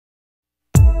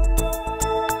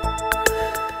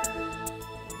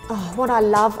Oh, what I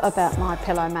love about my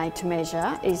pillow made to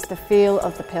measure is the feel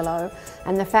of the pillow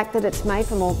and the fact that it's made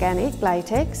from organic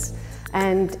latex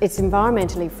and it's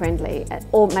environmentally friendly. It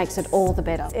all makes it all the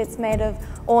better. It's made of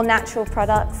all natural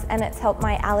products and it's helped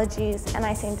my allergies and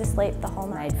I seem to sleep the whole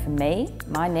night. Made for me,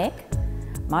 my neck,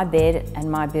 my bed and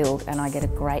my build, and I get a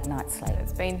great night's sleep.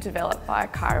 It's been developed by a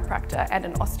chiropractor and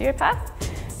an osteopath,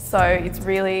 so it's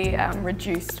really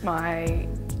reduced my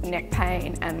neck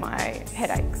pain and my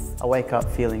headaches. I wake up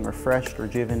feeling refreshed,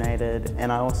 rejuvenated,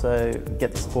 and I also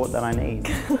get the support that I need.